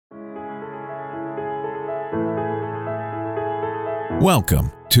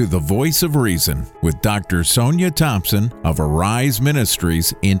Welcome to The Voice of Reason with Dr. Sonia Thompson of Arise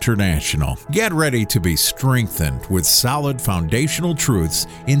Ministries International. Get ready to be strengthened with solid foundational truths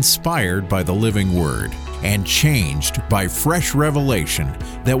inspired by the living Word and changed by fresh revelation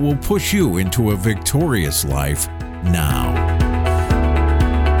that will push you into a victorious life now.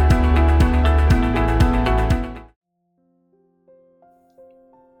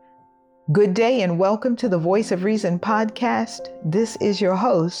 Good day and welcome to the Voice of Reason podcast. This is your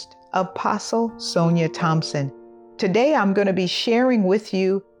host, Apostle Sonia Thompson. Today I'm going to be sharing with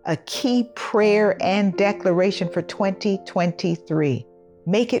you a key prayer and declaration for 2023.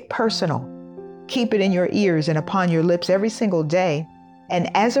 Make it personal. Keep it in your ears and upon your lips every single day. And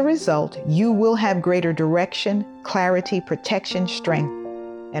as a result, you will have greater direction, clarity, protection, strength,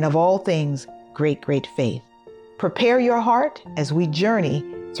 and of all things, great faith. Prepare your heart as we journey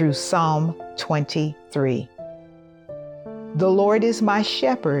through Psalm 23. The Lord is my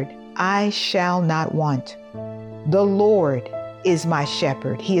shepherd, I shall not want. The Lord is my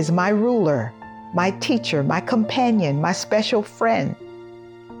shepherd. He is my ruler, my teacher, my companion, my special friend,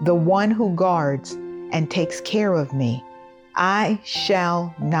 the one who guards and takes care of me. I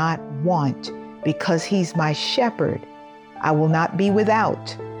shall not want because he's my shepherd. I will not be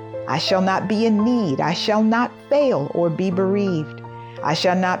without. I shall not be in need. I shall not fail or be bereaved. I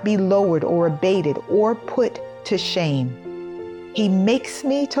shall not be lowered or abated or put to shame. He makes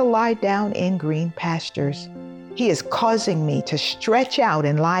me to lie down in green pastures. He is causing me to stretch out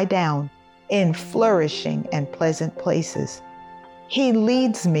and lie down in flourishing and pleasant places. He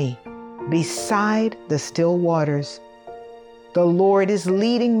leads me beside the still waters. The Lord is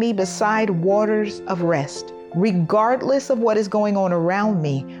leading me beside waters of rest. Regardless of what is going on around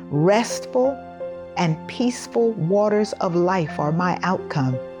me, restful and peaceful waters of life are my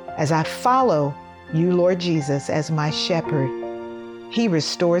outcome as I follow you, Lord Jesus, as my shepherd. He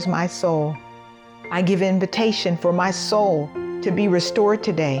restores my soul. I give invitation for my soul to be restored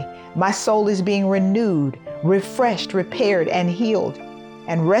today. My soul is being renewed, refreshed, repaired, and healed.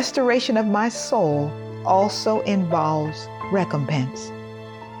 And restoration of my soul also involves recompense.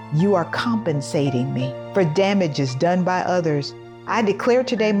 You are compensating me for damages done by others. I declare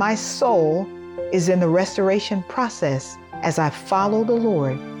today my soul is in the restoration process as I follow the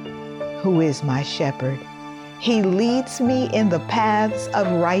Lord, who is my shepherd. He leads me in the paths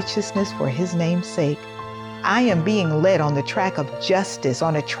of righteousness for his name's sake. I am being led on the track of justice,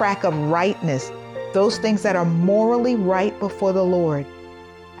 on a track of rightness, those things that are morally right before the Lord.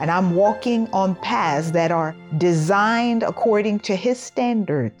 And I'm walking on paths that are designed according to his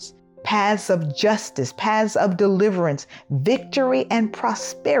standards, paths of justice, paths of deliverance, victory, and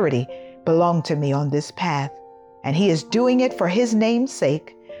prosperity belong to me on this path. And he is doing it for his name's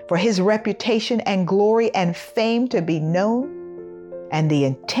sake, for his reputation and glory and fame to be known. And the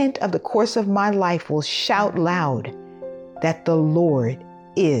intent of the course of my life will shout loud that the Lord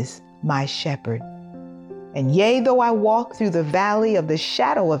is my shepherd. And yea, though I walk through the valley of the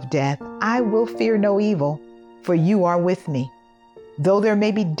shadow of death, I will fear no evil, for you are with me. Though there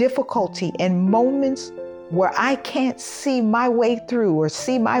may be difficulty and moments where I can't see my way through or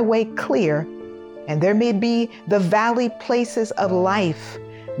see my way clear, and there may be the valley places of life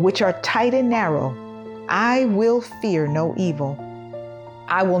which are tight and narrow, I will fear no evil.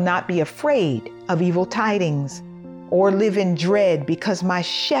 I will not be afraid of evil tidings or live in dread, because my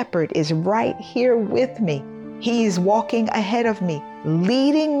shepherd is right here with me. He is walking ahead of me,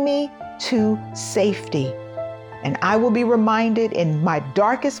 leading me to safety. And I will be reminded in my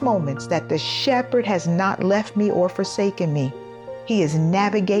darkest moments that the shepherd has not left me or forsaken me. He is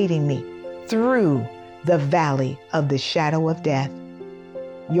navigating me through the valley of the shadow of death.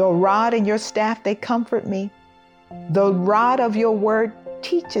 Your rod and your staff, they comfort me. The rod of your word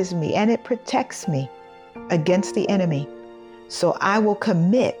teaches me and it protects me against the enemy. So I will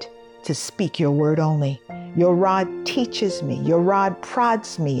commit to speak your word only. Your rod teaches me. Your rod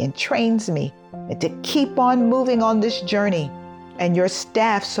prods me and trains me and to keep on moving on this journey. And your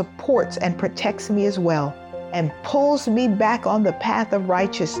staff supports and protects me as well and pulls me back on the path of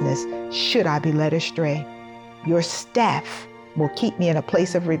righteousness should I be led astray. Your staff will keep me in a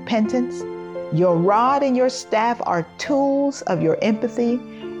place of repentance. Your rod and your staff are tools of your empathy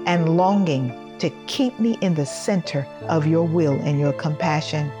and longing to keep me in the center of your will and your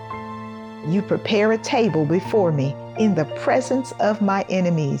compassion. You prepare a table before me in the presence of my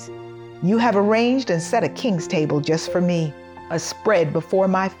enemies. You have arranged and set a king's table just for me, a spread before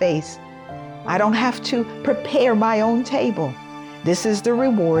my face. I don't have to prepare my own table. This is the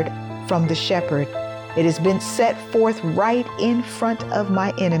reward from the shepherd. It has been set forth right in front of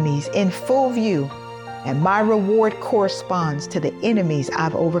my enemies in full view. and my reward corresponds to the enemies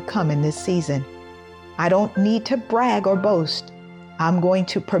I've overcome in this season. I don't need to brag or boast. I'm going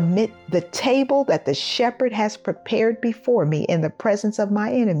to permit the table that the shepherd has prepared before me in the presence of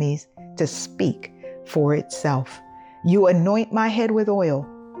my enemies to speak for itself. You anoint my head with oil.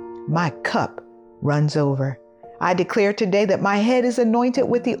 My cup runs over. I declare today that my head is anointed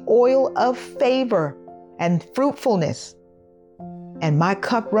with the oil of favor and fruitfulness, and my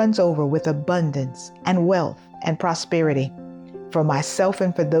cup runs over with abundance and wealth and prosperity for myself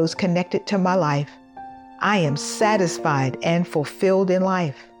and for those connected to my life. I am satisfied and fulfilled in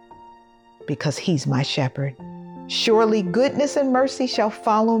life because He's my shepherd. Surely goodness and mercy shall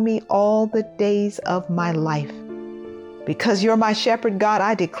follow me all the days of my life. Because You're my shepherd, God,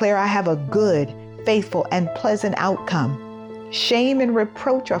 I declare I have a good, faithful, and pleasant outcome. Shame and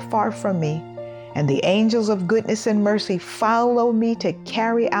reproach are far from me, and the angels of goodness and mercy follow me to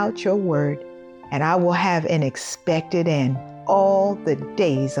carry out Your word, and I will have an expected end all the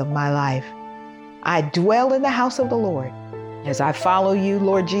days of my life. I dwell in the house of the Lord. As I follow You,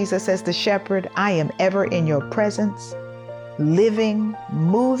 Lord Jesus, as the shepherd, I am ever in Your presence, living,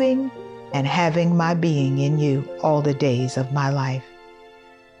 moving, and having my being in You all the days of my life.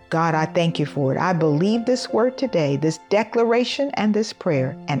 God, I thank You for it. I believe this word today, this declaration and this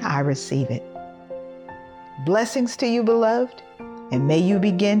prayer, and I receive it. Blessings to you, beloved, and may you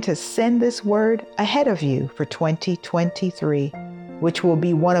begin to send this word ahead of you for 2023, which will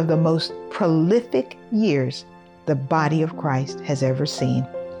be one of the most prolific years the body of Christ has ever seen.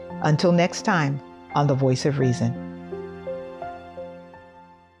 Until next time on The Voice of Reason.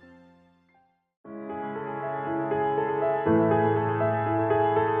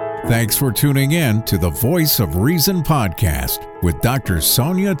 Thanks for tuning in to the Voice of Reason podcast with Dr.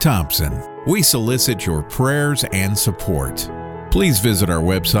 Sonia Thompson. We solicit your prayers and support. Please visit our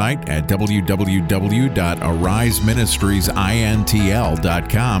website at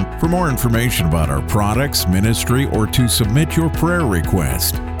www.ariseministriesintl.com for more information about our products, ministry, or to submit your prayer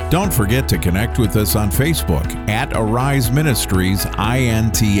request. Don't forget to connect with us on Facebook at Arise Ministries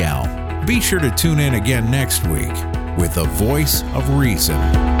INTL. Be sure to tune in again next week with the Voice of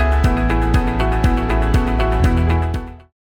Reason.